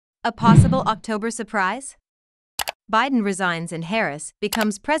A possible October surprise? Biden resigns and Harris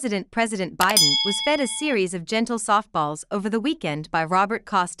becomes president. President Biden was fed a series of gentle softballs over the weekend by Robert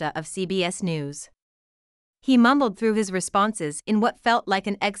Costa of CBS News. He mumbled through his responses in what felt like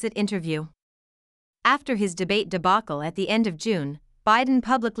an exit interview. After his debate debacle at the end of June, Biden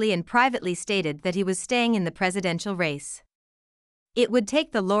publicly and privately stated that he was staying in the presidential race. It would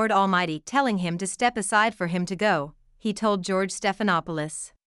take the Lord Almighty telling him to step aside for him to go, he told George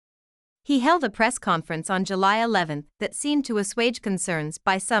Stephanopoulos. He held a press conference on July 11 that seemed to assuage concerns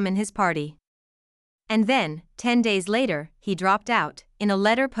by some in his party. And then, 10 days later, he dropped out, in a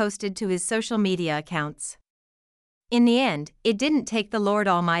letter posted to his social media accounts. In the end, it didn't take the Lord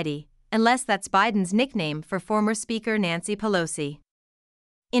Almighty, unless that's Biden's nickname for former Speaker Nancy Pelosi.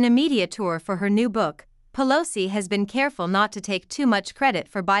 In a media tour for her new book, Pelosi has been careful not to take too much credit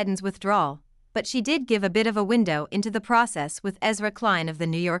for Biden's withdrawal, but she did give a bit of a window into the process with Ezra Klein of the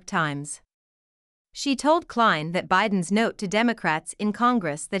New York Times. She told Klein that Biden's note to Democrats in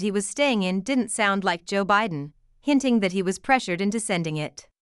Congress that he was staying in didn't sound like Joe Biden, hinting that he was pressured into sending it.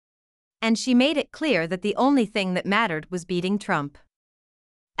 And she made it clear that the only thing that mattered was beating Trump.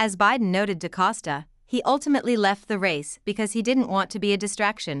 As Biden noted to Costa, he ultimately left the race because he didn't want to be a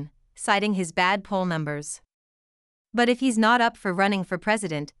distraction, citing his bad poll numbers. But if he's not up for running for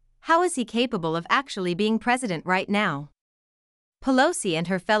president, how is he capable of actually being president right now? Pelosi and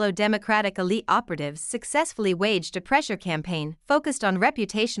her fellow Democratic elite operatives successfully waged a pressure campaign focused on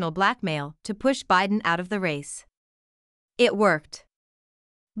reputational blackmail to push Biden out of the race. It worked.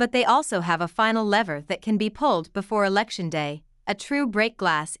 But they also have a final lever that can be pulled before Election Day, a true break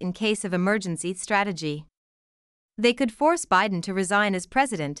glass in case of emergency strategy. They could force Biden to resign as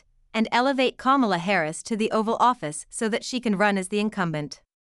president and elevate Kamala Harris to the Oval Office so that she can run as the incumbent.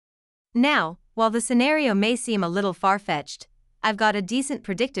 Now, while the scenario may seem a little far-fetched, I've got a decent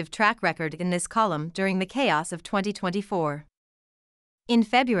predictive track record in this column during the chaos of 2024. In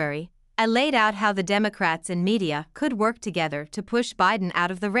February, I laid out how the Democrats and media could work together to push Biden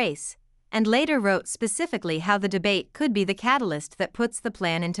out of the race, and later wrote specifically how the debate could be the catalyst that puts the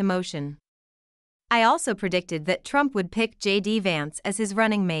plan into motion. I also predicted that Trump would pick J.D. Vance as his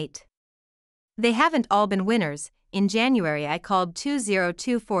running mate. They haven't all been winners. In January I called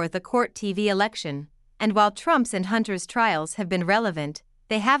 2024 the court TV election, and while Trump's and Hunter's trials have been relevant,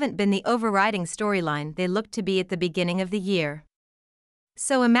 they haven't been the overriding storyline they looked to be at the beginning of the year.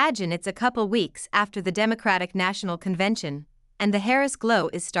 So imagine it's a couple weeks after the Democratic National Convention, and the Harris glow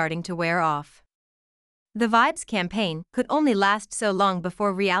is starting to wear off. The Vibes campaign could only last so long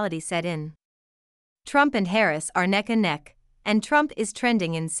before reality set in. Trump and Harris are neck and neck, and Trump is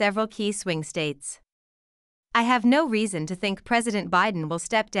trending in several key swing states. I have no reason to think President Biden will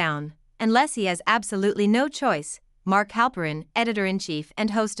step down, unless he has absolutely no choice, Mark Halperin, editor-in-chief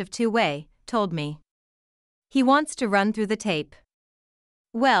and host of Two Way, told me. He wants to run through the tape.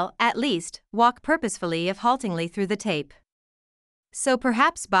 Well, at least, walk purposefully if haltingly through the tape. So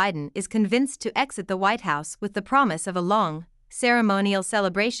perhaps Biden is convinced to exit the White House with the promise of a long, ceremonial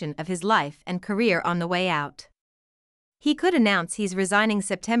celebration of his life and career on the way out. He could announce he's resigning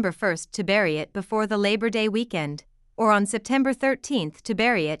September 1st to bury it before the Labor Day weekend, or on September 13th to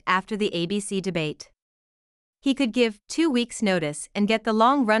bury it after the ABC debate. He could give 2 weeks' notice and get the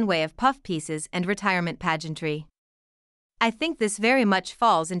long runway of puff pieces and retirement pageantry. I think this very much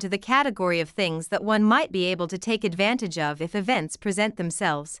falls into the category of things that one might be able to take advantage of if events present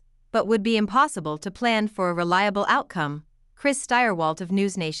themselves, but would be impossible to plan for a reliable outcome, Chris Steyerwalt of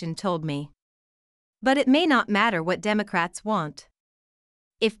NewsNation told me. But it may not matter what Democrats want.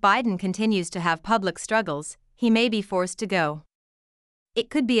 If Biden continues to have public struggles, he may be forced to go. It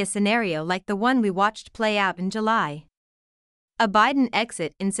could be a scenario like the one we watched play out in July. A Biden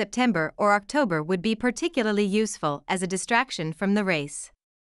exit in September or October would be particularly useful as a distraction from the race.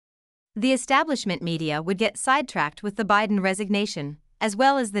 The establishment media would get sidetracked with the Biden resignation, as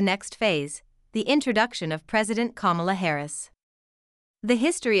well as the next phase, the introduction of President Kamala Harris. The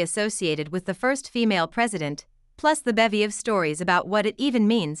history associated with the first female president, plus the bevy of stories about what it even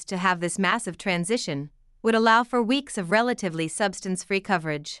means to have this massive transition, would allow for weeks of relatively substance-free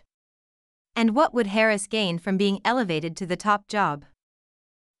coverage. And what would Harris gain from being elevated to the top job?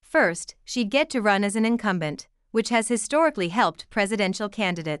 First, she'd get to run as an incumbent, which has historically helped presidential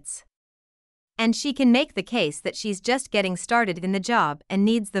candidates. And she can make the case that she's just getting started in the job and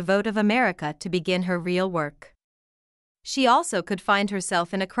needs the vote of America to begin her real work. She also could find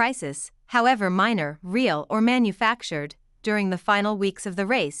herself in a crisis, however minor, real, or manufactured, during the final weeks of the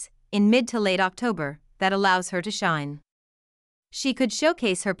race, in mid to late October, that allows her to shine. She could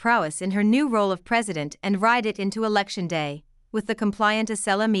showcase her prowess in her new role of president and ride it into Election Day, with the compliant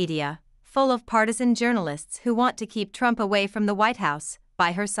Acela media, full of partisan journalists who want to keep Trump away from the White House,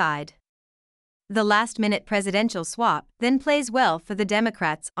 by her side. The last-minute presidential swap then plays well for the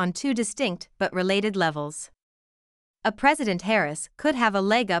Democrats on two distinct but related levels. A President Harris could have a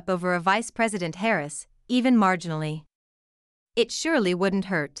leg up over a Vice President Harris, even marginally. It surely wouldn't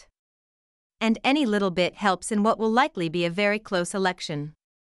hurt. And any little bit helps in what will likely be a very close election.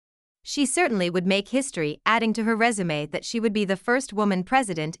 She certainly would make history, adding to her resume that she would be the first woman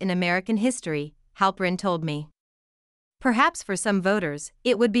president in American history, Halperin told me. Perhaps for some voters,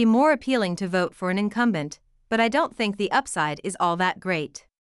 it would be more appealing to vote for an incumbent, but I don't think the upside is all that great.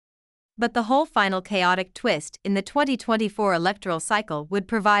 But the whole final chaotic twist in the 2024 electoral cycle would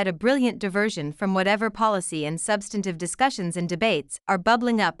provide a brilliant diversion from whatever policy and substantive discussions and debates are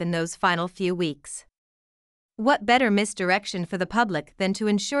bubbling up in those final few weeks. What better misdirection for the public than to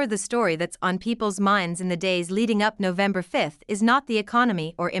ensure the story that's on people's minds in the days leading up November 5th is not the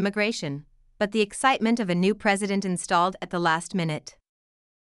economy or immigration, but the excitement of a new president installed at the last minute.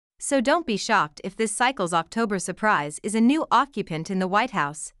 So don't be shocked if this cycle's October surprise is a new occupant in the White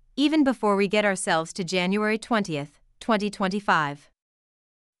House, even before we get ourselves to January 20th, 2025.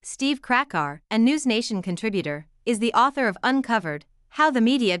 Steve Krakauer, a News Nation contributor, is the author of Uncovered: How the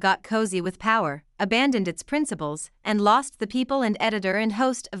Media Got Cozy with Power, Abandoned Its Principles, and Lost the People, and editor and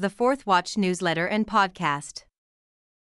host of the Fourth Watch newsletter and podcast.